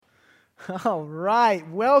All right,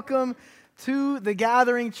 welcome to the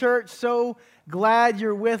Gathering Church. So glad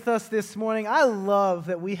you're with us this morning. I love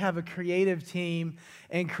that we have a creative team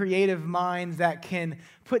and creative minds that can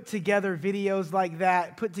put together videos like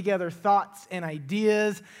that, put together thoughts and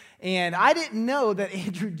ideas. And I didn't know that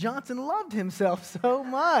Andrew Johnson loved himself so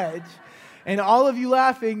much. And all of you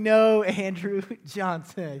laughing know Andrew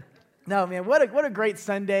Johnson. No, man, what a great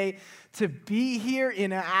Sunday to be here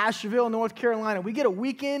in Asheville, North Carolina. We get a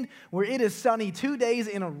weekend where it is sunny 2 days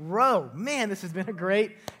in a row. Man, this has been a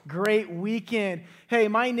great weekend. Hey,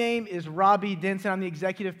 my name is Robbie Denson. I'm the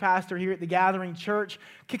executive pastor here at the Gathering Church,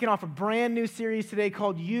 kicking off a brand new series today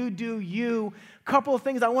called You Do You. Couple of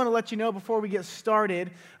things I want to let you know before we get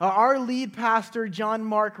started. Our lead pastor, John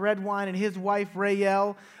Mark Redwine, and his wife,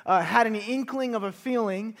 Rael, had an inkling of a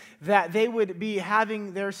feeling that they would be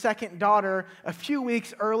having their second daughter a few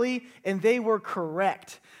weeks early, and they were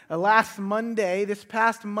correct. This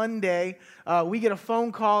past Monday, we get a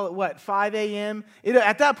phone call at 5 a.m.?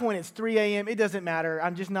 At that point, it's 3 a.m. It doesn't matter.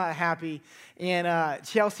 I'm just not happy. And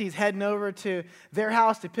Chelsea's heading over to their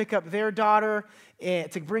house to pick up their daughter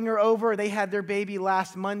and to bring her over. They had their baby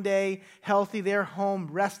last Monday, healthy. They're home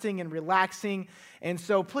resting and relaxing. And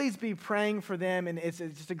so please be praying for them. And it's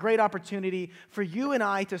just a great opportunity for you and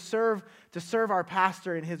I to serve our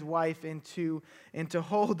pastor and his wife and to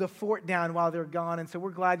hold the fort down while they're gone. And so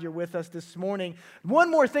we're glad you're with us this morning.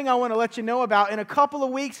 One more thing I want to let you know about. In a couple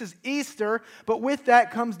of weeks is Easter, but with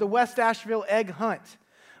that comes the West Asheville Egg Hunt.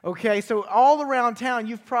 Okay, so all around town,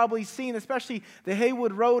 you've probably seen, especially the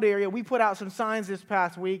Haywood Road area, we put out some signs this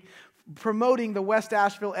past week promoting the West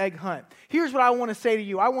Asheville Egg Hunt. Here's what I want to say to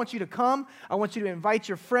you. I want you to come. I want you to invite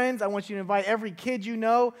your friends. I want you to invite every kid you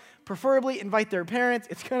know, preferably invite their parents.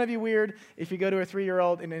 It's going to be weird if you go to a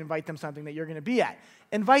 3-year-old and invite them something that you're going to be at.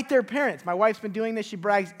 Invite their parents. My wife's been doing this. She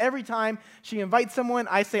brags every time she invites someone.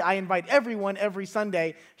 I say I invite everyone every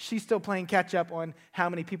Sunday. She's still playing catch up on how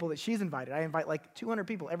many people that she's invited. I invite like 200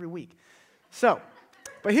 people every week.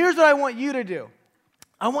 But here's what I want you to do.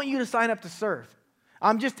 I want you to sign up to serve.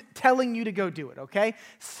 I'm just telling you to go do it, okay?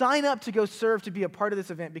 Sign up to go serve to be a part of this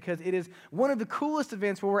event because it is one of the coolest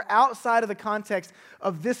events where we're outside of the context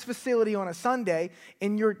of this facility on a Sunday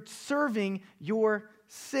and you're serving your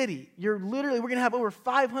city. We're going to have over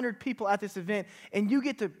 500 people at this event, and you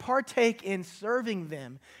get to partake in serving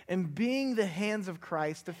them and being the hands of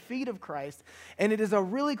Christ, the feet of Christ. And it is a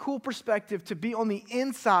really cool perspective to be on the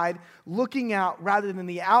inside looking out rather than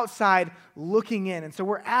the outside looking in. And so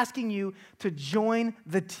we're asking you to join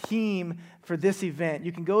the team for this event.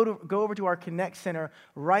 You can go over to our Connect Center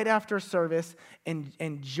right after service and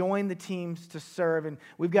join the teams to serve. And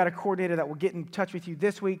we've got a coordinator that will get in touch with you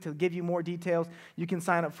this week to give you more details. You can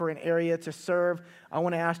sign up for an area to serve. I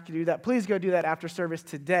want to ask you to do that. Please go do that after service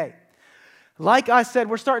today. Like I said,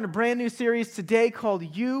 we're starting a brand new series today called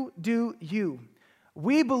You Do You.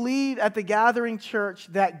 We believe at the Gathering Church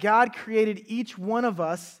that God created each one of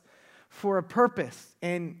us for a purpose.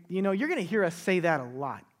 And, you're going to hear us say that a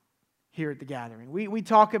lot here at the Gathering. We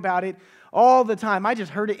talk about it all the time. I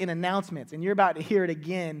just heard it in announcements, and you're about to hear it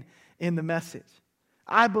again in the message.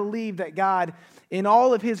 I believe that God, in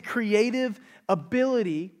all of His creative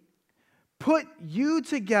ability, put you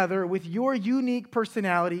together with your unique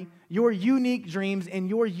personality, your unique dreams, and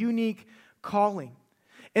your unique calling.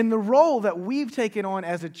 And the role that we've taken on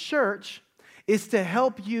as a church is to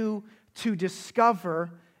help you to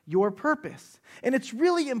discover your purpose. And it's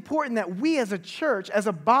really important that we as a church, as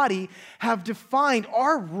a body, have defined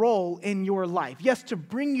our role in your life. Yes, to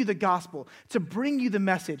bring you the gospel, to bring you the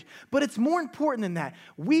message. But it's more important than that.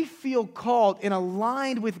 We feel called and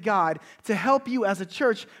aligned with God to help you as a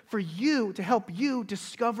church, to help you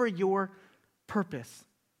discover your purpose.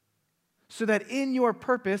 So that in your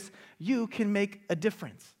purpose, you can make a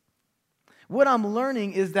difference. What I'm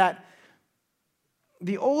learning is that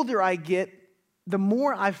the older I get, the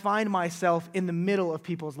more I find myself in the middle of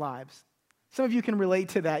people's lives. Some of you can relate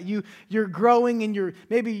to that. You're growing and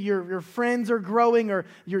maybe your friends are growing or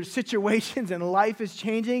your situations and life is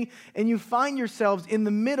changing and you find yourselves in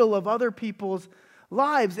the middle of other people's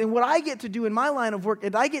lives. And what I get to do in my line of work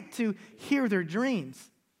is I get to hear their dreams.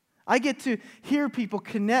 I get to hear people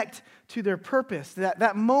connect to their purpose.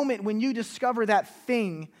 That moment when you discover that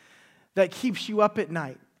thing that keeps you up at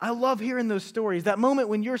night. I love hearing those stories. That moment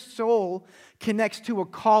when your soul connects to a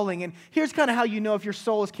calling. And here's kind of how you know if your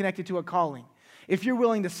soul is connected to a calling. If you're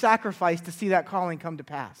willing to sacrifice to see that calling come to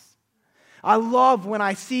pass. I love when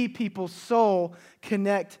I see people's soul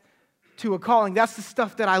connect to a calling. That's the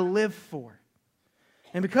stuff that I live for.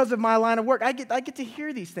 And because of my line of work, I get to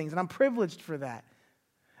hear these things, and I'm privileged for that.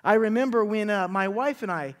 I remember when my wife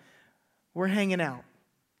and I were hanging out.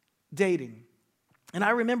 dating. And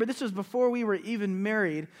I remember this was before we were even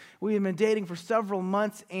married. We had been dating for several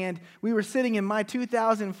months, and we were sitting in my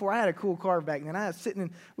 2004. I had a cool car back then.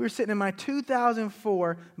 We were sitting in my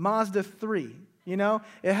 2004 Mazda 3. You know,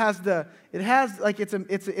 it's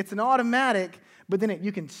an automatic, but then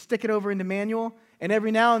you can stick it over into manual. And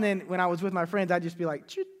every now and then, when I was with my friends, I'd just be like,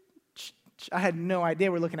 choo, choo, choo. I had no idea. They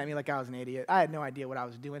were looking at me like I was an idiot. I had no idea what I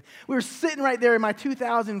was doing. We were sitting right there in my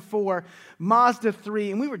 2004 Mazda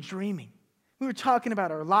 3, and we were dreaming. We were talking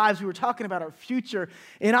about our lives. We were talking about our future.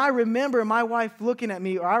 And I remember my wife looking at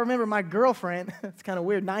me, or I remember my girlfriend. It's kind of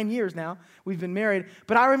weird. 9 years now we've been married.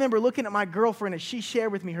 But I remember looking at my girlfriend as she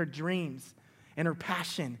shared with me her dreams and her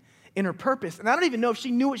passion and her purpose. And I don't even know if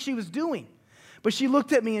she knew what she was doing. But she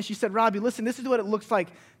looked at me and she said, Robbie, listen, this is what it looks like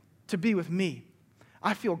to be with me.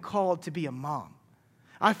 I feel called to be a mom.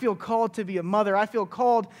 I feel called to be a mother. I feel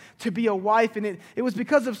called to be a wife. And it was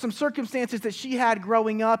because of some circumstances that she had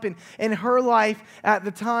growing up and in her life at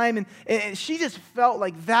the time. And she just felt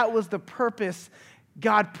like that was the purpose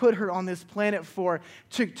God put her on this planet for,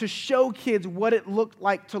 to show kids what it looked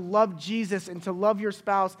like to love Jesus and to love your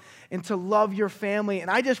spouse and to love your family. And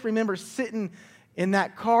I just remember sitting in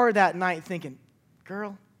that car that night thinking,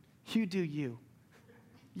 girl, you do you.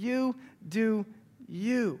 You do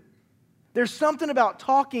you. There's something about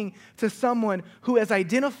talking to someone who has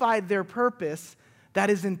identified their purpose that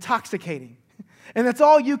is intoxicating. And that's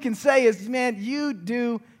all you can say is, man, you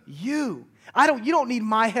do you. You don't need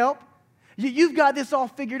my help. You've got this all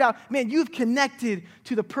figured out. Man, you've connected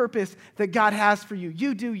to the purpose that God has for you.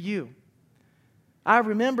 You do you. I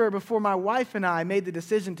remember before my wife and I made the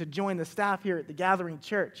decision to join the staff here at the Gathering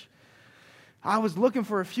Church, I was looking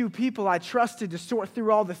for a few people I trusted to sort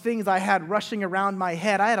through all the things I had rushing around my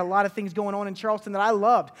head. I had a lot of things going on in Charleston that I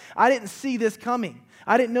loved. I didn't see this coming.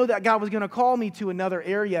 I didn't know that God was going to call me to another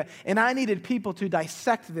area, and I needed people to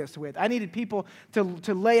dissect this with. I needed people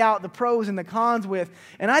to lay out the pros and the cons with,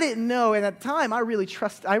 and I didn't know. And at the time, I really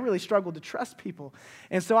struggled to trust people.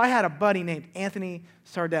 And so I had a buddy named Anthony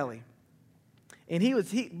Sardelli. And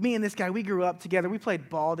me and this guy, we grew up together. We played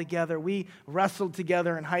ball together. We wrestled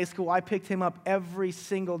together in high school. I picked him up every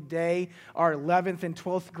single day, our 11th and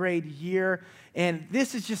 12th grade year. And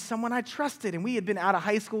this is just someone I trusted. And we had been out of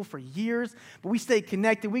high school for years, but we stayed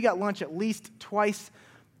connected. We got lunch at least twice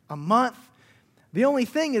a month. The only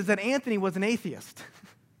thing is that Anthony was an atheist.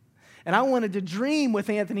 And I wanted to dream with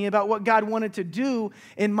Anthony about what God wanted to do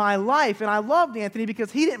in my life. And I loved Anthony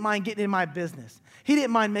because he didn't mind getting in my business. He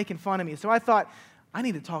didn't mind making fun of me. So I thought, I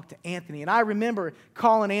need to talk to Anthony. And I remember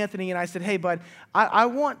calling Anthony and I said, hey, bud, I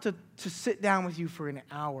want to sit down with you for an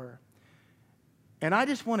hour. And I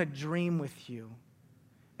just want to dream with you.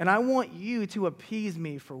 And I want you to appease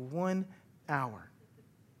me for 1 hour.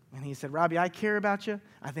 And he said, Robbie, I care about you.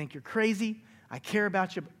 I think you're crazy. I care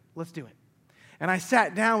about you. But let's do it. And I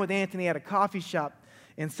sat down with Anthony at a coffee shop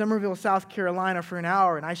in Summerville, South Carolina for an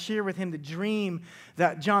hour, and I shared with him the dream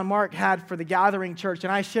that John Mark had for the Gathering Church,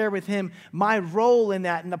 and I shared with him my role in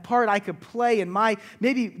that and the part I could play, and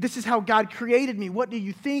maybe this is how God created me. What do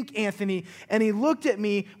you think, Anthony? And he looked at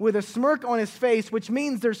me with a smirk on his face, which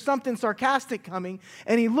means there's something sarcastic coming,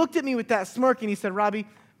 and he looked at me with that smirk, and he said, Robbie,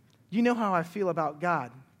 you know how I feel about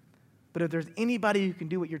God, but if there's anybody who can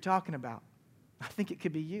do what you're talking about, I think it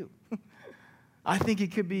could be you. I think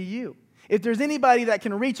it could be you. If there's anybody that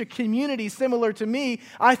can reach a community similar to me,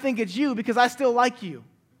 I think it's you because I still like you.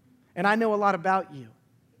 And I know a lot about you.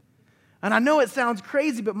 And I know it sounds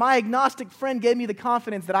crazy, but my agnostic friend gave me the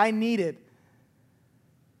confidence that I needed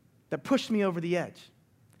that pushed me over the edge.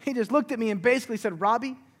 He just looked at me and basically said,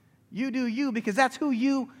 Robbie, you do you because that's who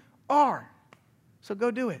you are. So go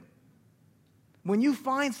do it. When you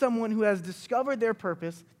find someone who has discovered their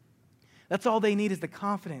purpose, that's all they need is the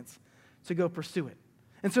confidence to go pursue it.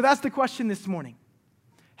 And so that's the question this morning.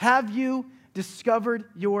 Have you discovered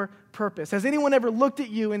your purpose? Has anyone ever looked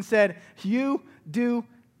at you and said, you do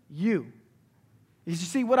you? You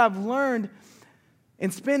see, what I've learned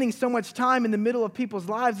in spending so much time in the middle of people's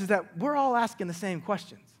lives is that we're all asking the same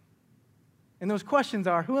questions. And those questions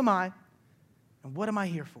are, who am I and what am I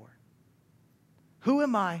here for? Who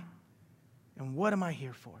am I and what am I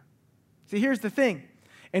here for? See, here's the thing.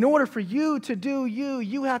 In order for you to do you,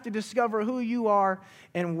 you have to discover who you are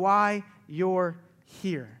and why you're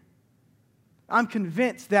here. I'm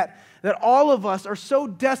convinced that all of us are so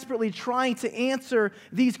desperately trying to answer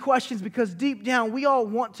these questions because deep down, we all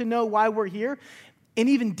want to know why we're here. And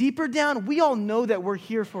even deeper down, we all know that we're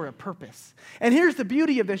here for a purpose. And here's the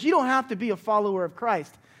beauty of this. You don't have to be a follower of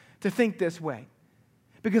Christ to think this way.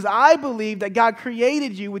 Because I believe that God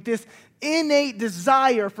created you with this innate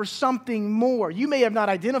desire for something more. You may have not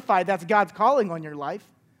identified that's God's calling on your life,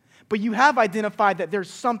 but you have identified that there's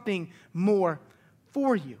something more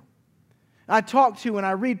for you. I talk to and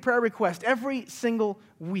I read prayer requests every single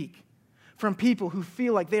week from people who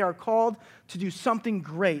feel like they are called to do something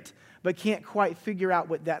great, but can't quite figure out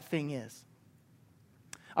what that thing is.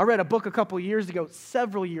 I read a book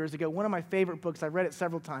several years ago, one of my favorite books, I read it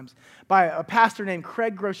several times, by a pastor named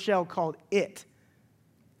Craig Groeschel called It.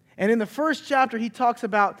 And in the first chapter, he talks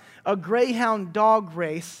about a greyhound dog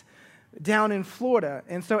race down in Florida.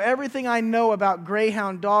 And so everything I know about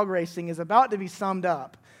greyhound dog racing is about to be summed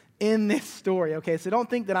up in this story, okay? So don't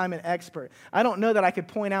think that I'm an expert. I don't know that I could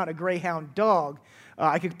point out a greyhound dog.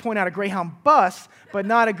 I could point out a greyhound bus, but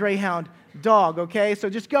not a greyhound dog, okay? So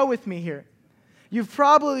just go with me here. You've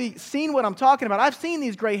probably seen what I'm talking about. I've seen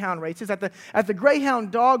these greyhound races. At the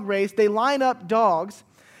greyhound dog race, they line up dogs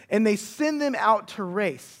and they send them out to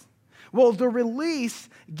race. Well, the release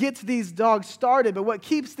gets these dogs started, but what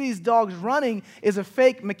keeps these dogs running is a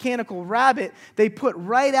fake mechanical rabbit they put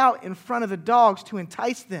right out in front of the dogs to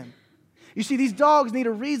entice them. You see, these dogs need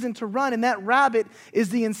a reason to run, and that rabbit is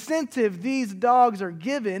the incentive these dogs are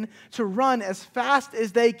given to run as fast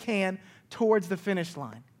as they can towards the finish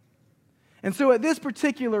line. And so at this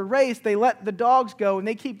particular race, they let the dogs go, and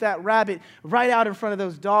they keep that rabbit right out in front of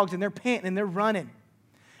those dogs, and they're panting, and they're running.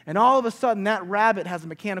 And all of a sudden, that rabbit has a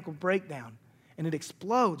mechanical breakdown, and it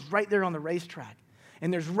explodes right there on the racetrack.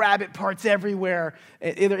 And there's rabbit parts everywhere.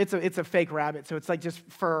 It's a fake rabbit, so it's like just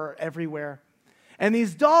fur everywhere. And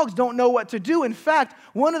these dogs don't know what to do. In fact,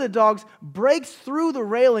 one of the dogs breaks through the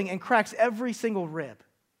railing and cracks every single rib.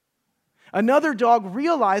 Another dog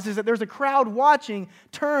realizes that there's a crowd watching,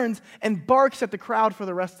 turns, and barks at the crowd for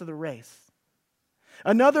the rest of the race.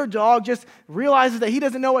 Another dog just realizes that he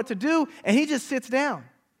doesn't know what to do, and he just sits down.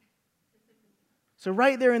 So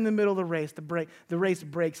right there in the middle of the race, the race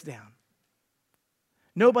breaks down.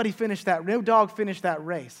 No dog finished that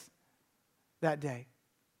race that day.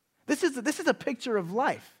 This is a picture of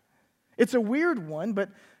life. It's a weird one, but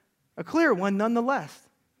a clear one nonetheless.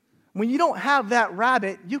 When you don't have that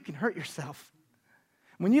rabbit, you can hurt yourself.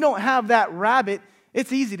 When you don't have that rabbit,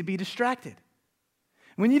 it's easy to be distracted.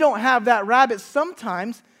 When you don't have that rabbit,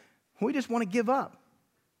 sometimes we just want to give up.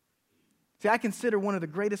 See, I consider one of the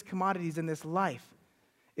greatest commodities in this life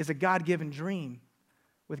is a God-given dream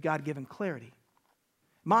with God-given clarity.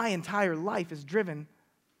 My entire life is driven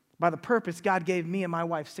by the purpose God gave me and my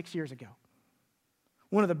wife 6 years ago.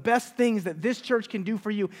 One of the best things that this church can do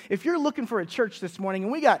for you, if you're looking for a church this morning,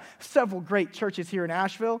 and we got several great churches here in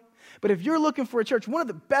Asheville, but if you're looking for a church, one of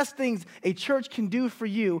the best things a church can do for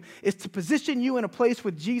you is to position you in a place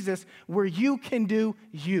with Jesus where you can do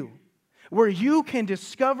you, where you can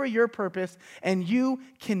discover your purpose and you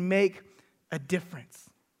can make a difference.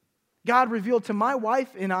 God revealed to my wife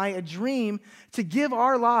and I a dream to give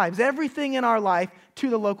our lives, everything in our life, to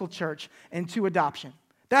the local church and to adoption.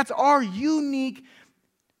 That's our unique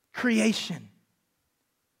creation.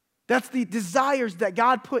 That's the desires that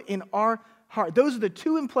God put in our heart. Those are the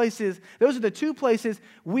two places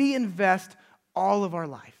we invest all of our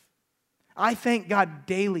life. I thank God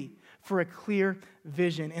daily for a clear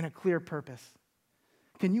vision and a clear purpose.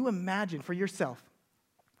 Can you imagine for yourself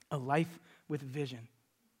a life with vision?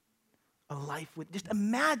 A life with, just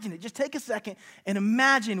imagine it. Just take a second and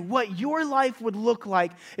imagine what your life would look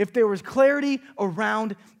like if there was clarity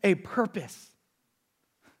around a purpose.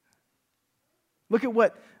 Look at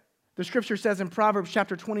what the scripture says in Proverbs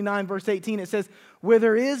chapter 29, verse 18. It says, where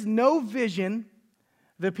there is no vision,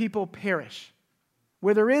 the people perish.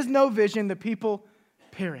 Where there is no vision, the people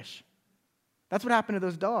perish. That's what happened to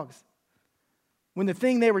those dogs. When the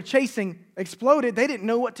thing they were chasing exploded, they didn't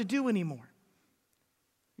know what to do anymore.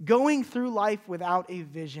 Going through life without a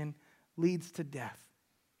vision leads to death.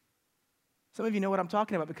 Some of you know what I'm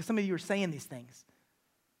talking about because some of you are saying these things.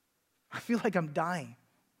 I feel like I'm dying,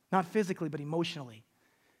 not physically, but emotionally.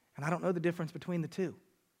 And I don't know the difference between the two.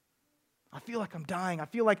 I feel like I'm dying. I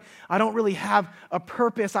feel like I don't really have a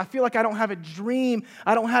purpose. I feel like I don't have a dream.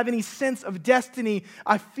 I don't have any sense of destiny.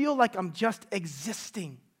 I feel like I'm just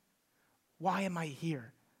existing. Why am I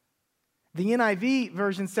here? The NIV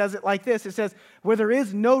version says it like this. It says, where there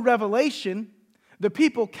is no revelation, the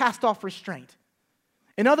people cast off restraint.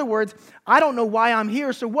 In other words, I don't know why I'm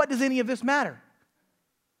here, so what does any of this matter?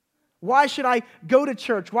 Why should I go to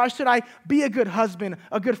church? Why should I be a good husband,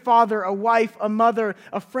 a good father, a wife, a mother,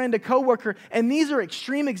 a friend, a coworker? And these are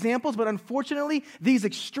extreme examples, but unfortunately, these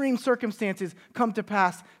extreme circumstances come to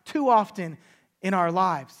pass too often in our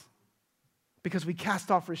lives. Because we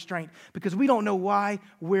cast off restraint, because we don't know why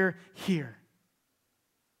we're here.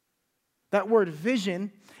 That word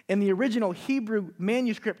vision in the original Hebrew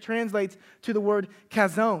manuscript translates to the word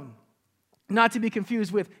chazon. Not to be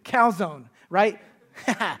confused with calzone, right?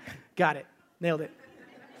 Got it. Nailed it.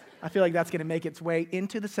 I feel like that's going to make its way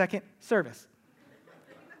into the second service.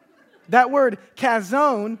 That word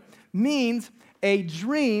calzone means a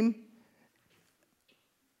dream,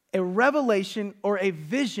 a revelation, or a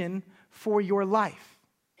vision for your life.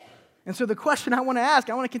 And so the question I want to ask,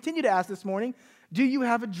 I want to continue to ask this morning, do you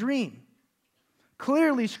have a dream?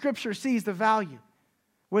 Clearly, Scripture sees the value.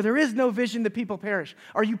 Where there is no vision, the people perish.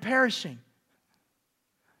 Are you perishing?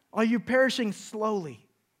 Are you perishing slowly?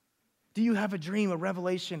 Do you have a dream, a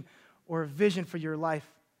revelation, or a vision for your life?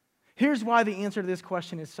 Here's why the answer to this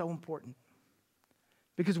question is so important.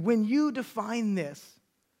 Because when you define this,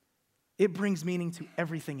 it brings meaning to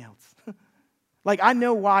everything else. Like, I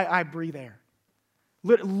know why I breathe air.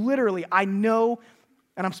 Literally, I know,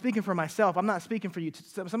 and I'm speaking for myself. I'm not speaking for you.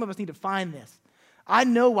 Some of us need to find this. I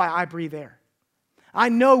know why I breathe air. I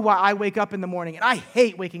know why I wake up in the morning, and I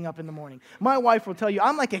hate waking up in the morning. My wife will tell you,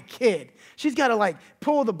 I'm like a kid. She's got to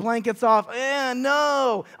pull the blankets off.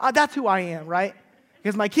 No. That's who I am, right?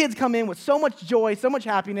 Because my kids come in with so much joy, so much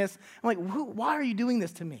happiness. I'm like, why are you doing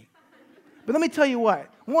this to me? But let me tell you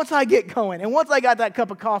what. Once I get going, and once I got that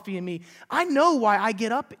cup of coffee in me, I know why I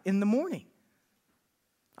get up in the morning.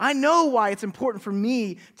 I know why it's important for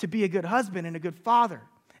me to be a good husband and a good father,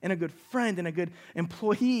 and a good friend, and a good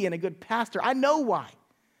employee, and a good pastor. I know why.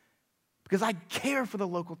 Because I care for the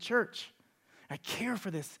local church. I care for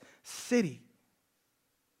this city.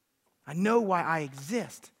 I know why I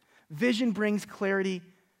exist. Vision brings clarity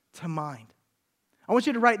to mind. I want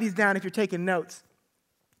you to write these down if you're taking notes.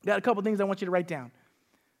 Got a couple things I want you to write down.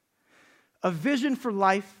 A vision for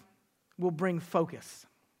life will bring focus.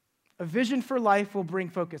 A vision for life will bring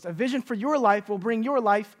focus. A vision for your life will bring your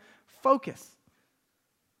life focus.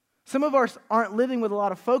 Some of us aren't living with a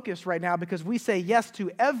lot of focus right now because we say yes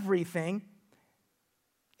to everything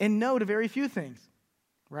and no to very few things,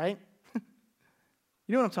 right?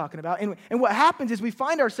 You know what I'm talking about. And what happens is we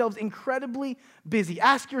find ourselves incredibly busy.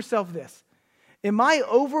 Ask yourself this. Am I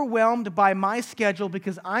overwhelmed by my schedule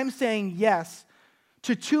because I'm saying yes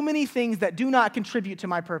to too many things that do not contribute to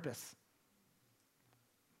my purpose?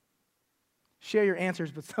 Share your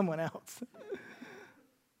answers with someone else.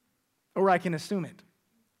 Or I can assume it.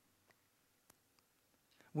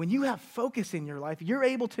 When you have focus in your life, you're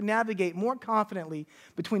able to navigate more confidently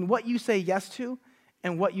between what you say yes to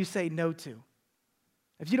and what you say no to.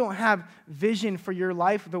 If you don't have vision for your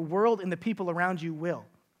life, the world and the people around you will.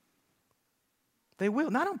 They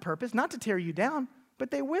will, not on purpose, not to tear you down,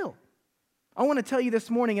 but they will. I want to tell you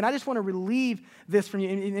this morning, and I just want to relieve this from you,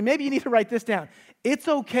 and maybe you need to write this down. It's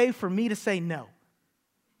okay for me to say no.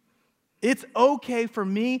 It's okay for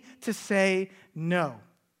me to say no.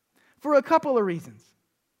 For a couple of reasons.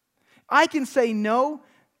 I can say no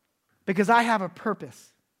because I have a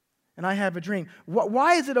purpose and I have a dream.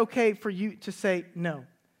 Why is it okay for you to say no?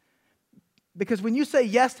 Because when you say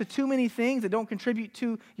yes to too many things that don't contribute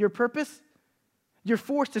to your purpose, you're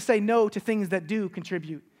forced to say no to things that do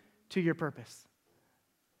contribute to your purpose.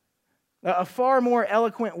 A far more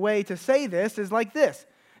eloquent way to say this is like this.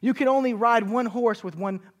 You can only ride one horse with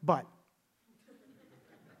one butt.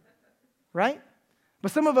 Right?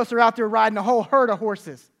 But some of us are out there riding a whole herd of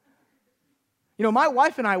horses. You know, my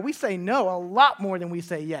wife and I, we say no a lot more than we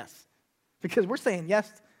say yes. Because we're saying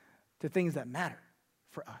yes to things that matter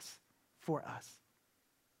for us.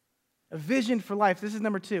 A vision for life. This is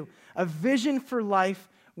number 2. A vision for life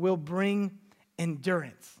will bring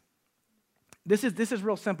endurance. This is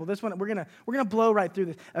real simple. This one, we're gonna blow right through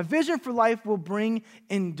this. A vision for life will bring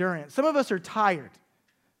endurance. Some of us are tired.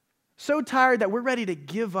 So tired that we're ready to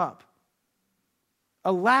give up.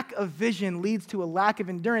 A lack of vision leads to a lack of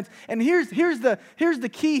endurance. And here's the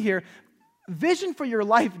key here. Vision for your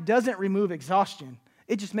life doesn't remove exhaustion.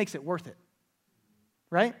 It just makes it worth it.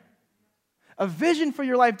 Right? A vision for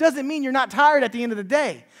your life doesn't mean you're not tired at the end of the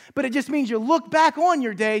day, but it just means you look back on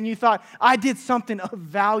your day and you thought, I did something of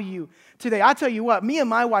value today. I tell you what, me and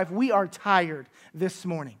my wife, we are tired this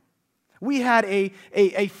morning. We had a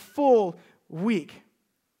full week.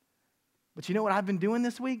 But you know what I've been doing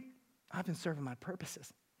this week? I've been serving my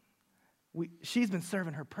purposes. She's been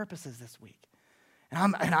serving her purposes this week.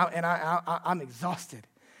 And I'm exhausted.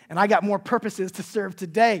 And I got more purposes to serve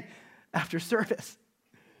today after service.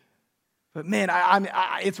 But man,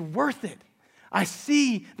 it's worth it. I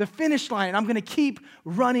see the finish line, and I'm going to keep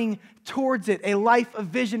running towards it. A life of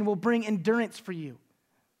vision will bring endurance for you.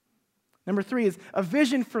 Number 3 is a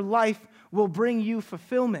vision for life will bring you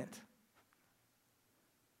fulfillment.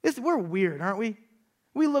 We're weird, aren't we?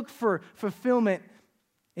 We look for fulfillment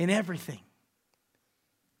in everything.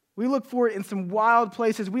 We look for it in some wild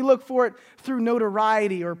places. We look for it through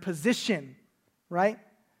notoriety or position right?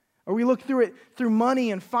 Or we look through it through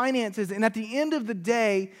money and finances, and at the end of the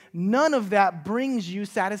day, none of that brings you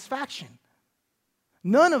satisfaction.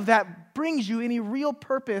 None of that brings you any real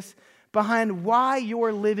purpose behind why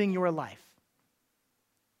you're living your life.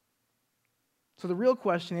 So the real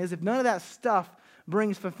question is, if none of that stuff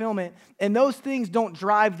brings fulfillment, and those things don't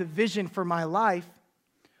drive the vision for my life,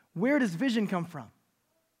 where does vision come from?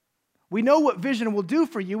 We know what vision will do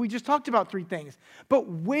for you. We just talked about 3 things. But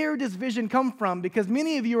where does vision come from? Because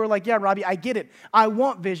many of you are like, yeah, Robbie, I get it. I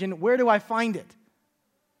want vision. Where do I find it?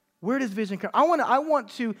 Where does vision come? I want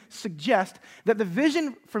to suggest that the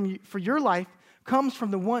vision for your life comes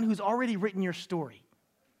from the one who's already written your story.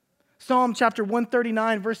 Psalm chapter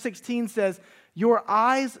 139, verse 16 says, "Your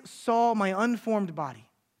eyes saw my unformed body.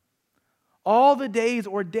 All the days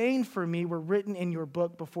ordained for me were written in your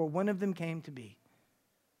book before one of them came to be."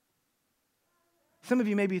 Some of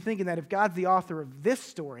you may be thinking that if God's the author of this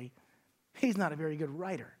story, he's not a very good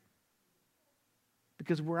writer.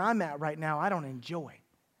 Because where I'm at right now, I don't enjoy.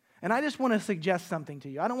 And I just want to suggest something to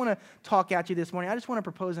you. I don't want to talk at you this morning. I just want to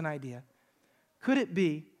propose an idea. Could it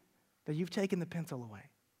be that you've taken the pencil away?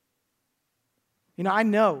 You know, I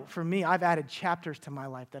know for me, I've added chapters to my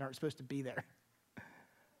life that aren't supposed to be there.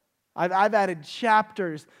 I've added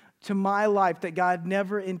chapters to my life that God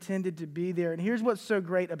never intended to be there. And here's what's so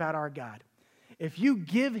great about our God. If you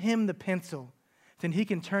give him the pencil, then he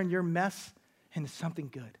can turn your mess into something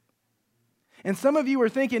good. And some of you are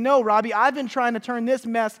thinking, no, Robbie, I've been trying to turn this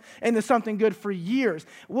mess into something good for years.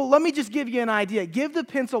 Well, let me just give you an idea. Give the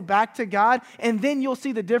pencil back to God, and then you'll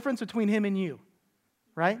see the difference between him and you,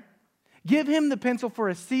 right? Give him the pencil for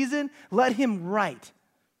a season. Let him write.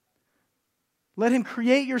 Let him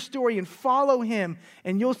create your story and follow him,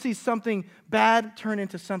 and you'll see something bad turn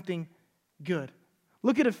into something good.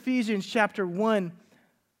 Look at Ephesians chapter 1,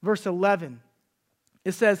 verse 11.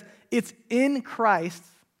 It says, "It's in Christ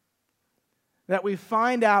that we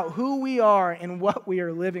find out who we are and what we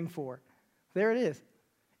are living for." There it is.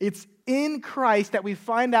 It's in Christ that we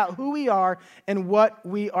find out who we are and what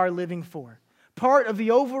we are living for. Part of the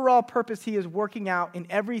overall purpose he is working out in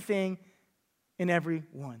everything and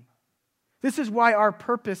everyone. This is why our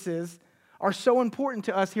purposes are so important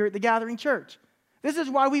to us here at the Gathering Church. This is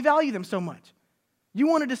why we value them so much. You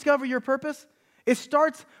want to discover your purpose? It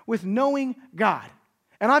starts with knowing God.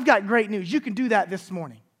 And I've got great news. You can do that this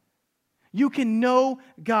morning. You can know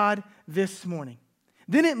God this morning.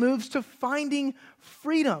 Then it moves to finding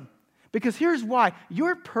freedom. Because here's why.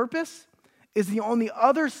 Your purpose is on the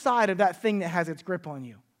other side of that thing that has its grip on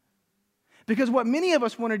you. Because what many of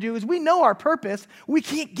us want to do is we know our purpose. We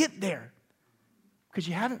can't get there. Because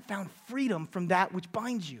you haven't found freedom from that which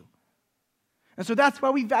binds you. And so that's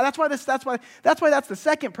why that's the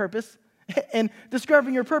second purpose, and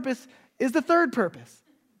discovering your purpose is the third purpose.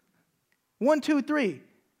 1, 2, 3.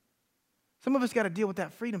 Some of us got to deal with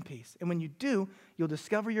that freedom piece, and when you do, you'll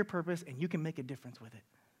discover your purpose, and you can make a difference with it.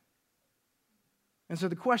 And so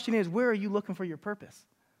the question is, where are you looking for your purpose?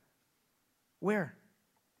 Where?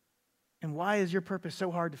 And why is your purpose so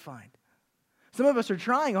hard to find? Some of us are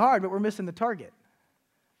trying hard, but we're missing the target.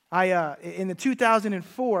 In the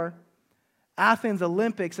 2004 Athens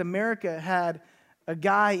Olympics, America had a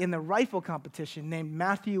guy in the rifle competition named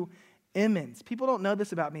Matthew Emmons. People don't know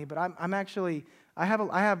this about me, but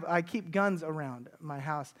I keep guns around my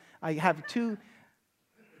house. I have 2.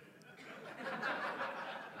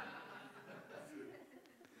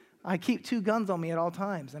 I keep 2 guns on me at all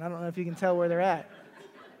times, and I don't know if you can tell where they're at.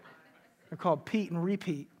 They're called Pete and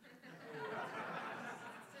Repeat.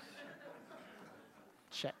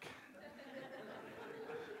 Check.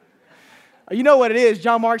 You know what it is.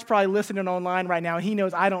 John Mark's probably listening online right now. He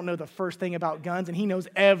knows I don't know the first thing about guns, and he knows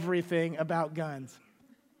everything about guns.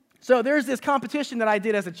 So there's this competition that I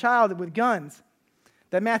did as a child with guns.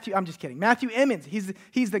 I'm just kidding. Matthew Emmons,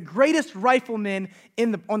 he's the greatest rifleman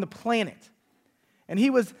on the planet. And he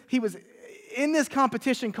was in this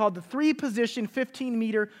competition called the 3-position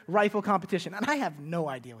 15-meter rifle competition. And I have no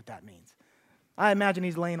idea what that means. I imagine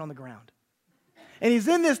he's laying on the ground. And he's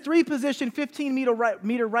in this 3-position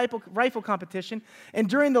 15-meter rifle competition. And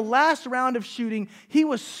during the last round of shooting, he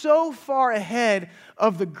was so far ahead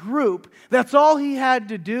of the group, that's all he had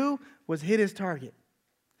to do was hit his target.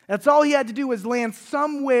 That's all he had to do was land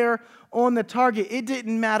somewhere on the target. It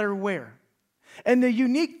didn't matter where. And the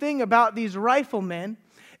unique thing about these riflemen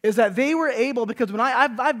is that they were able, because when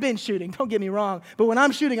I've been shooting, don't get me wrong, but when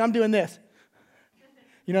I'm shooting, I'm doing this.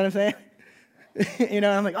 You know what I'm saying?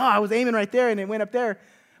 I'm like, I was aiming right there and it went up there.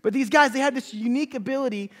 But these guys, they had this unique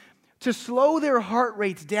ability to slow their heart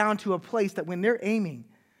rates down to a place that when they're aiming,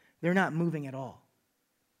 they're not moving at all.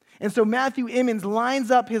 And so Matthew Emmons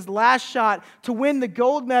lines up his last shot to win the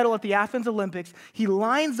gold medal at the Athens Olympics. He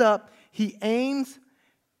lines up, he aims,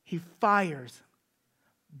 he fires.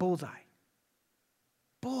 Bullseye.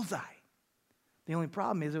 Bullseye. The only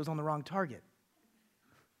problem is it was on the wrong target.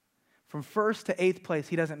 From first to eighth place,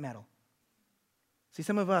 he doesn't medal. See,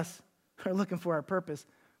 some of us are looking for our purpose,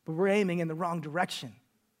 but we're aiming in the wrong direction.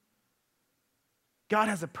 God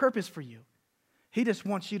has a purpose for you. He just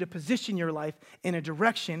wants you to position your life in a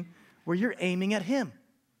direction where you're aiming at Him.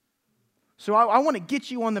 So I want to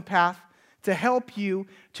get you on the path to help you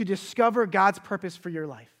to discover God's purpose for your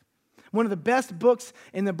life. One of the best books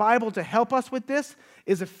in the Bible to help us with this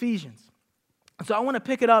is Ephesians. So I want to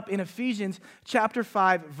pick it up in Ephesians chapter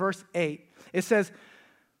 5, verse 8. It says,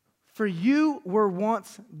 "For you were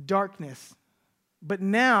once darkness, but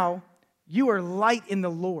now you are light in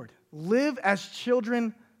the Lord. Live as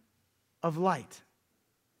children of light."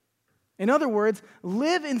 In other words,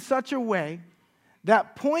 live in such a way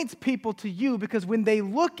that points people to you, because when they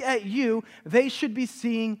look at you, they should be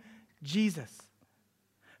seeing Jesus.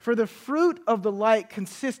 For the fruit of the light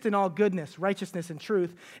consists in all goodness, righteousness, and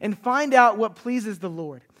truth, and find out what pleases the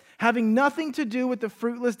Lord, having nothing to do with the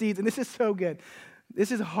fruitless deeds, and this is so good,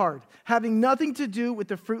 this is hard, having nothing to do with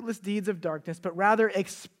the fruitless deeds of darkness, but rather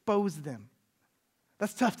expose them.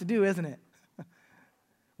 That's tough to do, isn't it?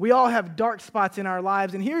 We all have dark spots in our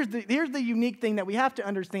lives, and here's the unique thing that we have to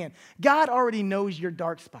understand. God already knows your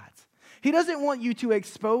dark spots. He doesn't want you to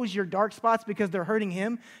expose your dark spots because they're hurting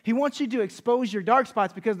Him. He wants you to expose your dark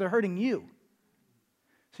spots because they're hurting you.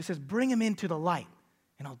 So He says, bring them into the light,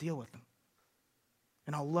 and I'll deal with them,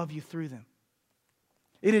 and I'll love you through them.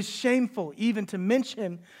 It is shameful even to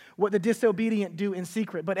mention what the disobedient do in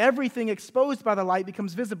secret, but everything exposed by the light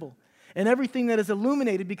becomes visible, and everything that is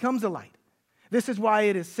illuminated becomes a light. This is why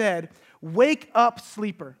it is said, "Wake up,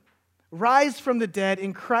 sleeper. Rise from the dead,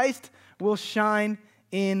 and Christ will shine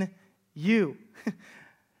in you."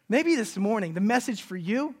 Maybe this morning, the message for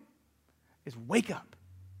you is wake up.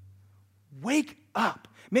 Wake up.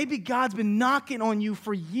 Maybe God's been knocking on you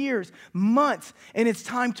for years, months, and it's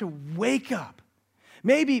time to wake up.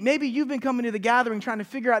 Maybe you've been coming to the gathering trying to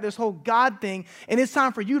figure out this whole God thing, and it's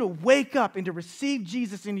time for you to wake up and to receive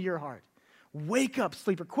Jesus into your heart. Wake up,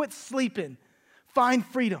 sleeper. Quit sleeping. Find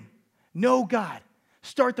freedom. Know God.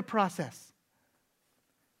 Start the process.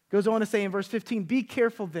 Goes on to say in verse 15, "Be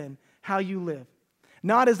careful then how you live,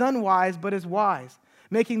 not as unwise, but as wise,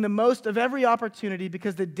 making the most of every opportunity,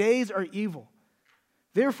 because the days are evil.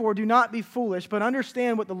 Therefore, do not be foolish, but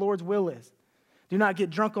understand what the Lord's will is. Do not get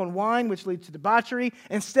drunk on wine, which leads to debauchery.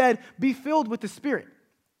 Instead, be filled with the Spirit."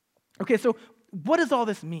 Okay, so what does all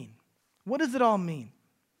this mean? What does it all mean?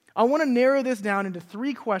 I want to narrow this down into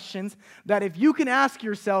 3 questions that if you can ask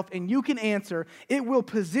yourself and you can answer, it will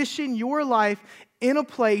position your life in a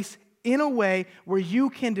place, in a way where you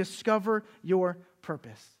can discover your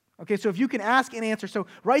purpose. Okay, so if you can ask and answer, so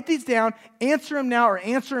write these down, answer them now or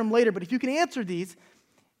answer them later, but if you can answer these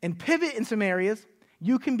and pivot in some areas,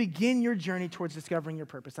 you can begin your journey towards discovering your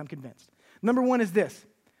purpose, I'm convinced. Number 1 is this: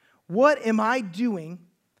 what am I doing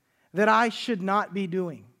that I should not be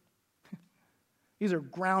doing? These are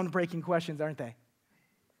groundbreaking questions, aren't they?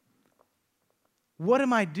 What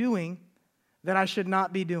am I doing that I should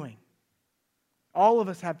not be doing? All of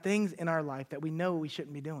us have things in our life that we know we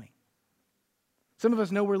shouldn't be doing. Some of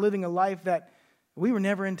us know we're living a life that we were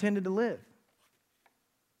never intended to live.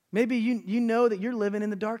 Maybe you know that you're living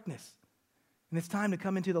in the darkness, and it's time to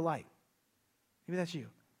come into the light. Maybe that's you.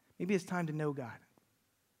 Maybe it's time to know God.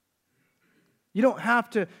 You don't have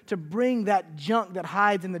to bring that junk that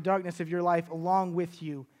hides in the darkness of your life along with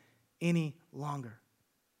you any longer.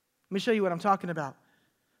 Let me show you what I'm talking about.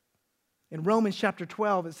 In Romans chapter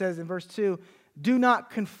 12, it says in verse 2, "Do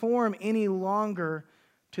not conform any longer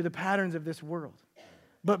to the patterns of this world,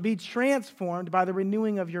 but be transformed by the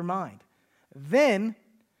renewing of your mind. Then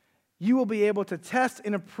you will be able to test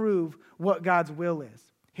and approve what God's will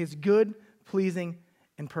is, His good, pleasing,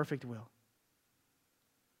 and perfect will."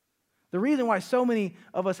 The reason why so many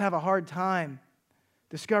of us have a hard time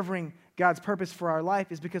discovering God's purpose for our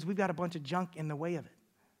life is because we've got a bunch of junk in the way of it.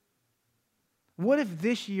 What if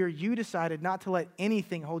this year you decided not to let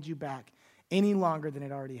anything hold you back any longer than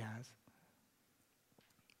it already has?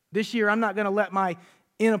 This year, I'm not going to let my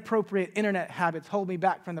inappropriate internet habits hold me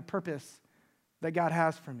back from the purpose that God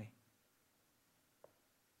has for me.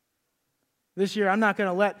 This year, I'm not going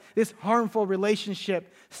to let this harmful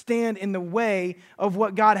relationship stand in the way of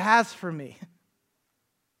what God has for me.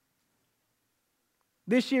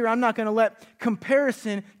 This year, I'm not going to let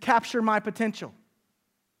comparison capture my potential.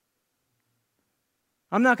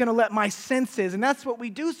 I'm not going to let my senses, and that's what we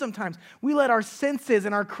do sometimes. We let our senses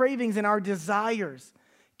and our cravings and our desires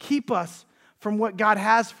keep us from what God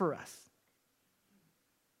has for us.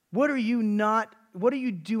 What are you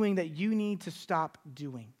doing that you need to stop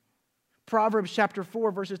doing? Proverbs chapter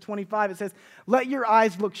 4, verses 25, it says, let your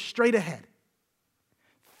eyes look straight ahead.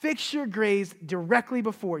 Fix your gaze directly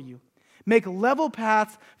before you. Make level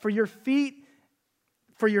paths for your feet,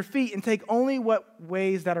 and take only what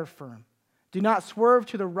ways that are firm. Do not swerve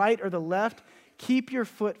to the right or the left. Keep your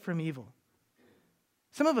foot from evil.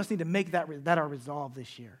 Some of us need to make that our resolve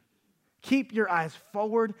this year. Keep your eyes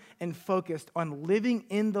forward and focused on living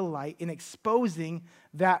in the light and exposing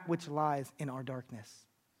that which lies in our darkness.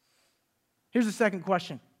 Here's the second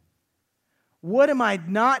question. What am I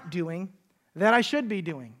not doing that I should be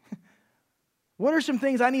doing? What are some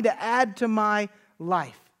things I need to add to my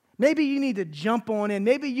life? Maybe you need to jump on in.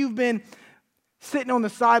 Maybe you've been sitting on the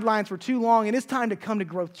sidelines for too long, and it's time to come to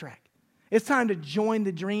Growth Track. It's time to join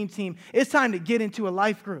the dream team. It's time to get into a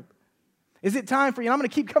life group. Is it time for you? And I'm going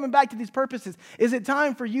to keep coming back to these purposes. Is it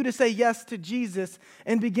time for you to say yes to Jesus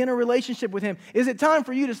and begin a relationship with him? Is it time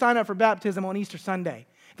for you to sign up for baptism on Easter Sunday?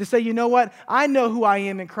 To say, you know what? I know who I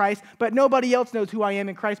am in Christ, but nobody else knows who I am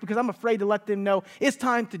in Christ because I'm afraid to let them know. It's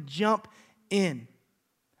time to jump in.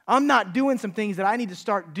 I'm not doing some things that I need to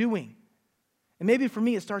start doing. And maybe for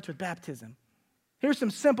me, it starts with baptism. Here's some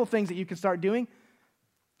simple things that you can start doing.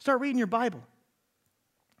 Start reading your Bible.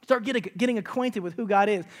 Start getting acquainted with who God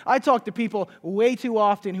is. I talk to people way too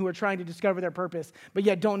often who are trying to discover their purpose, but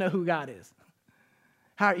yet don't know who God is.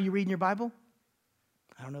 How are you reading your Bible?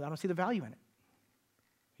 I don't know. I don't see the value in it.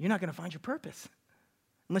 You're not going to find your purpose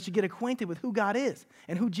unless you get acquainted with who God is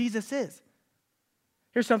and who Jesus is.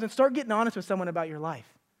 Here's something. Start getting honest with someone about your life.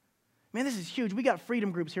 Man, this is huge. We got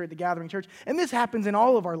freedom groups here at the Gathering Church, and this happens in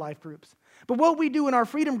all of our life groups. But what we do in our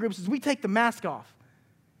freedom groups is we take the mask off,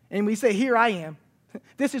 and we say, here I am.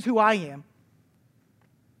 This is who I am.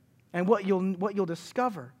 And what you'll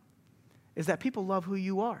discover is that people love who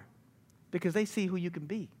you are because they see who you can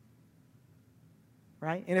be.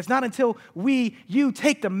 Right? And it's not until you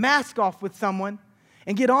take the mask off with someone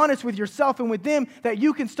and get honest with yourself and with them that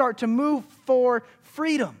you can start to move for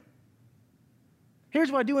freedom. Here's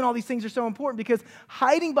why doing all these things are so important, because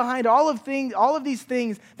hiding behind all of these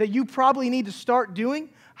things that you probably need to start doing,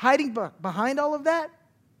 hiding behind all of that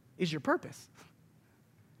is your purpose.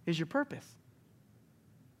 Is your purpose.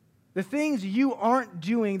 The things you aren't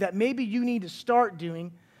doing that maybe you need to start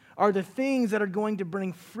doing are the things that are going to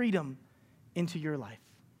bring freedom into your life.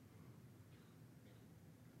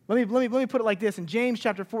 Let me put it like this. In James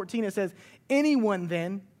chapter 14, it says, anyone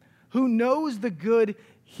then who knows the good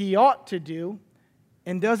he ought to do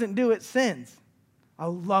and doesn't do it sins. I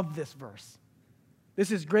love this verse.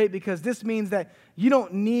 This is great because this means that you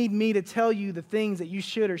don't need me to tell you the things that you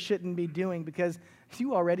should or shouldn't be doing because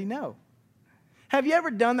you already know. Have you ever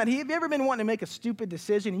done that? Have you ever been wanting to make a stupid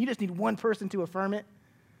decision and you just need one person to affirm it?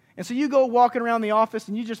 And so you go walking around the office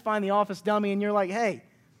and you just find the office dummy and you're like, hey,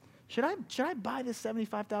 should I buy this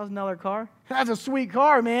 $75,000 car? That's a sweet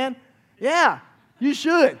car, man. Yeah, you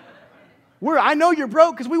should. I know you're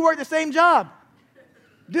broke because we work the same job.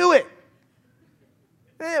 Do it.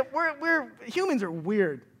 Humans are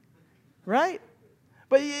weird, right?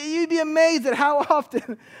 But you'd be amazed at how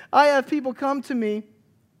often I have people come to me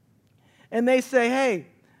and they say, hey,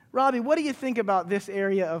 Robbie, what do you think about this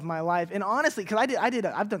area of my life? And honestly, because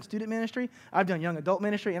I've done student ministry, I've done young adult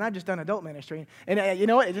ministry, and I've just done adult ministry. And you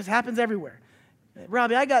know what? It just happens everywhere.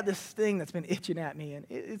 Robbie, I got this thing that's been itching at me, and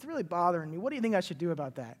it's really bothering me. What do you think I should do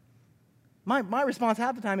about that? My response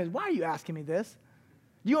half the time is, why are you asking me this?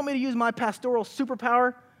 Do you want me to use my pastoral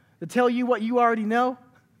superpower to tell you what you already know?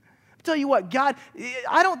 I'll tell you what, God,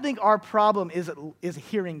 I don't think our problem is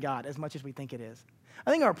hearing God as much as we think it is.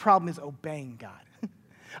 I think our problem is obeying God.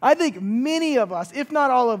 I think many of us, if not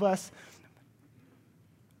all of us,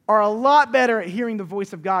 are a lot better at hearing the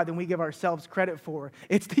voice of God than we give ourselves credit for.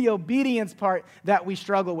 It's the obedience part that we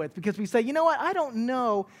struggle with because we say, you know what, I don't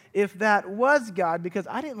know if that was God because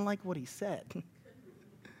I didn't like what he said.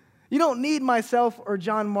 You don't need myself or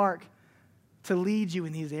John Mark to lead you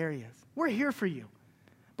in these areas. We're here for you.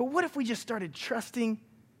 But what if we just started trusting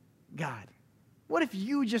God? What if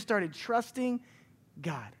you just started trusting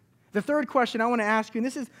God? The third question I want to ask you,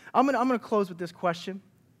 and I'm going to close with this question.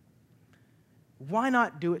 Why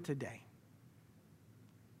not do it today?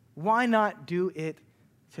 Why not do it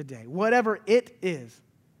today? Whatever it is,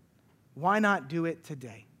 why not do it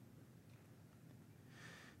today?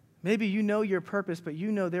 Maybe you know your purpose, but you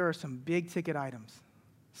know there are some big ticket items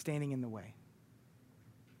standing in the way.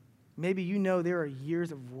 Maybe you know there are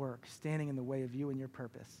years of work standing in the way of you and your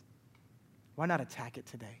purpose. why not attack it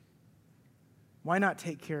today? Why not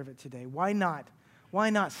take care of it today? Why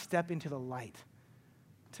not step into the light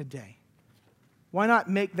today? Why not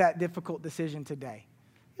make that difficult decision today?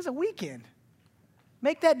 It's a weekend.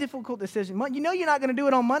 Make that difficult decision. You know you're not going to do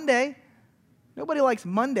it on Monday. Nobody likes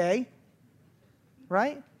Monday,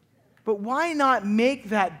 right? But why not make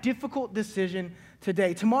that difficult decision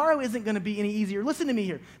today? Tomorrow isn't going to be any easier. Listen to me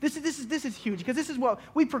here. This is huge because this is what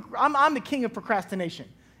I'm the king of procrastination.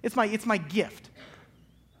 It's my gift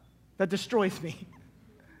that destroys me.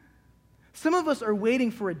 Some of us are waiting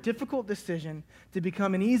for a difficult decision to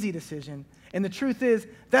become an easy decision, and the truth is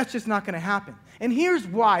that's just not going to happen. And here's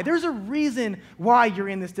why. There's a reason why you're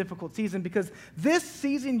in this difficult season, because this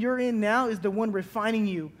season you're in now is the one refining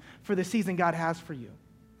you for the season God has for you.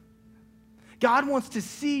 God wants to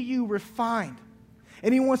see you refined,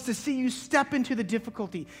 and he wants to see you step into the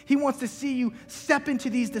difficulty. He wants to see you step into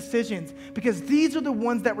these decisions, because these are the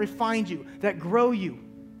ones that refine you, that grow you,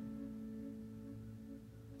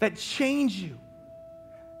 that change you,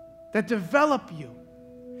 that develop you.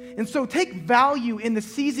 And so take value in the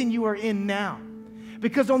season you are in now,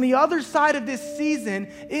 because on the other side of this season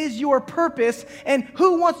is your purpose, and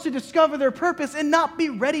who wants to discover their purpose and not be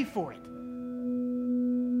ready for it?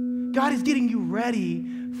 God is getting you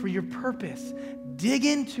ready for your purpose. Dig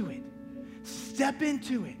into it. Step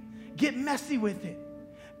into it. Get messy with it.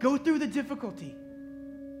 Go through the difficulty.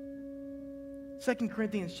 2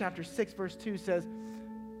 Corinthians chapter 6, verse 2 says,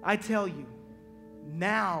 I tell you,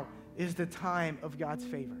 now is the time of God's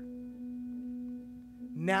favor.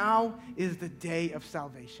 Now is the day of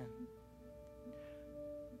salvation.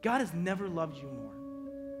 God has never loved you more.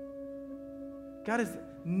 God has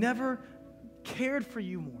never cared for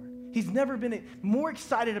you more. He's never been more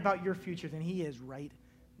excited about your future than he is right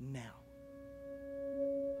now.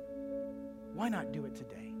 Why not do it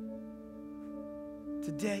today?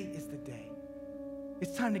 Today is the day.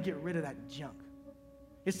 It's time to get rid of that junk.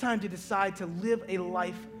 It's time to decide to live a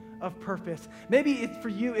life of purpose. Maybe it's for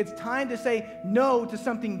you, it's time to say no to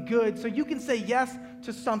something good so you can say yes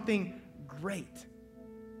to something great.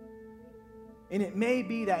 And it may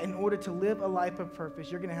be that in order to live a life of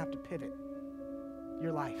purpose, you're going to have to pivot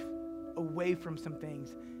your life away from some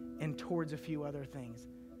things and towards a few other things.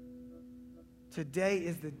 Today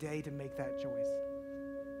is the day to make that choice.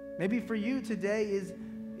 Maybe for you, today is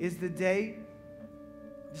the day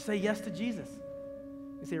to say yes to Jesus.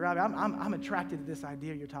 You say, Robbie, I'm attracted to this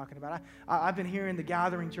idea you're talking about. I've been hearing the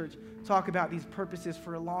Gathering Church talk about these purposes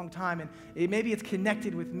for a long time, and maybe it's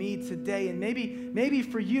connected with me today. And maybe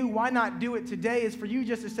for you, why not do it today is for you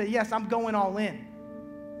just to say, yes, I'm going all in.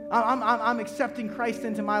 I'm accepting Christ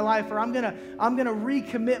into my life, or I'm gonna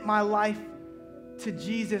recommit my life to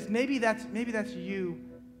Jesus. Maybe that's you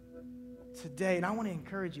today, and I want to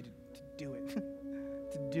encourage you to do it.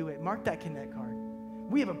 To do it. Mark that Connect card.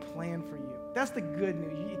 We have a plan for you. That's the good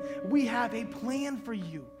news. We have a plan for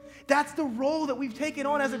you. That's the role that we've taken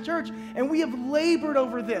on as a church, and we have labored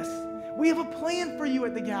over this. We have a plan for you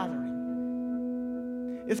at the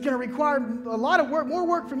Gathering. It's going to require a lot of work, more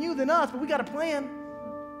work from you than us, but we got a plan.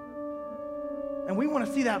 And we want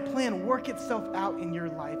to see that plan work itself out in your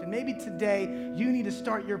life. And maybe today you need to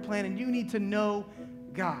start your plan, and you need to know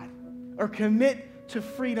God or commit to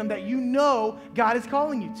freedom that you know God is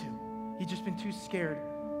calling you to. You've just been too scared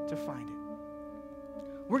to find it.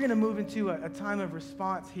 We're going to move into a time of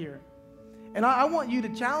response here. And I want you to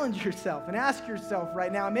challenge yourself and ask yourself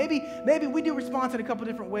right now. Maybe we do response in a couple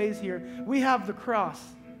different ways here. We have the cross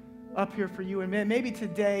up here for you. And maybe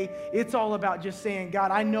today it's all about just saying,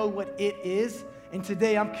 God, I know what it is. And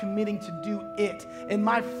today I'm committing to do it. And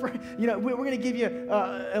my friend, we're going to give you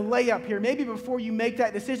a layup here. Maybe before you make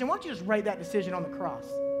that decision, why don't you just write that decision on the cross?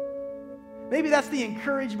 Maybe that's the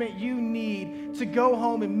encouragement you need to go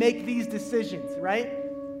home and make these decisions, right?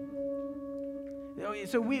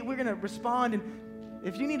 So we're going to respond, and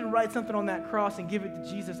if you need to write something on that cross and give it to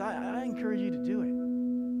Jesus, I encourage you to do it.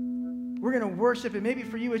 We're going to worship, and maybe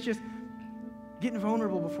for you it's just getting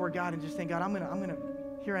vulnerable before God and just saying, God, I'm gonna,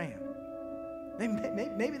 here I am.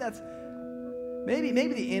 Maybe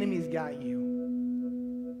the enemy's got you.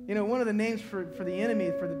 One of the names for the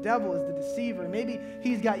enemy, for the devil, is the deceiver. Maybe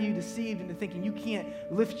he's got you deceived into thinking you can't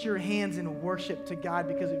lift your hands in worship to God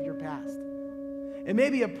because of your past. And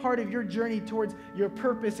maybe a part of your journey towards your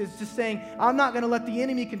purpose is just saying, I'm not going to let the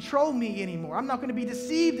enemy control me anymore. I'm not going to be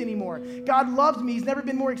deceived anymore. God loves me. He's never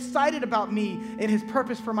been more excited about me and his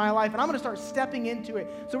purpose for my life. And I'm going to start stepping into it.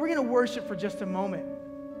 So we're going to worship for just a moment.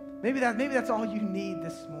 Maybe that's all you need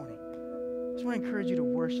this morning. I just want to encourage you to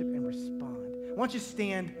worship and respond. Why don't you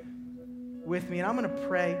stand with me, and I'm going to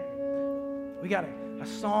pray. We got a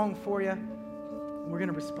song for you, and we're going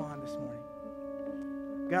to respond this morning.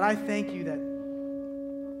 God, I thank you that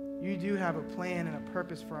you do have a plan and a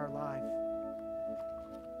purpose for our life.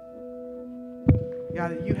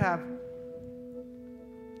 God, that you have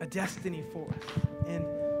a destiny for us. And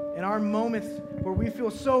in our moments where we feel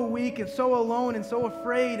so weak and so alone and so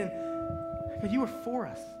afraid, and God, you are for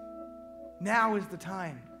us. Now is the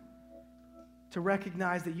time to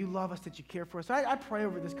recognize that you love us, that you care for us. I pray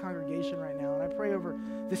over this congregation right now, and I pray over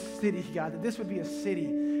this city, God, that this would be a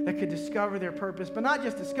city that could discover their purpose, but not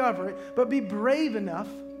just discover it, but be brave enough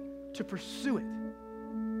to pursue it,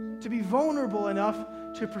 to be vulnerable enough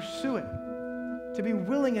to pursue it, to be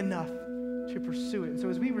willing enough to pursue it. And so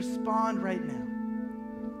as we respond right now,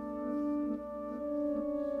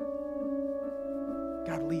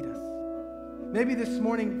 God, lead us. Maybe this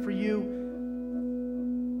morning for you,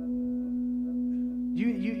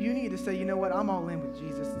 you need to say, you know what, I'm all in with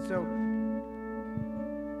Jesus. And so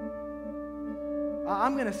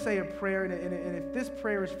I'm going to say a prayer, and if this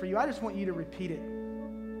prayer is for you, I just want you to repeat it.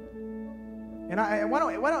 And why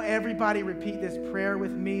don't everybody repeat this prayer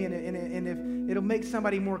with me, and if it'll make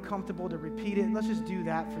somebody more comfortable to repeat it, let's just do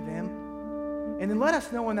that for them. And then let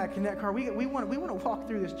us know on that Connect card. We want to walk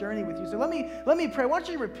through this journey with you. So let me pray. Why don't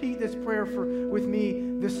you repeat this prayer with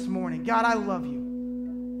me this morning? God, I love you.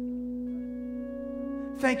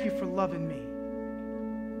 Thank you for loving me.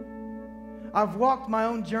 I've walked my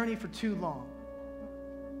own journey for too long.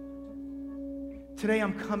 Today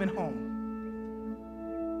I'm coming home.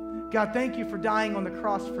 God, thank you for dying on the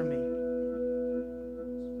cross for me.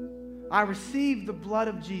 I received the blood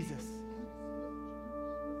of Jesus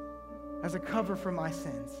as a cover for my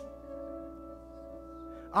sins.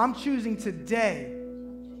 I'm choosing today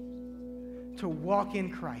to walk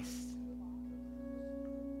in Christ.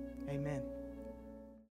 Amen.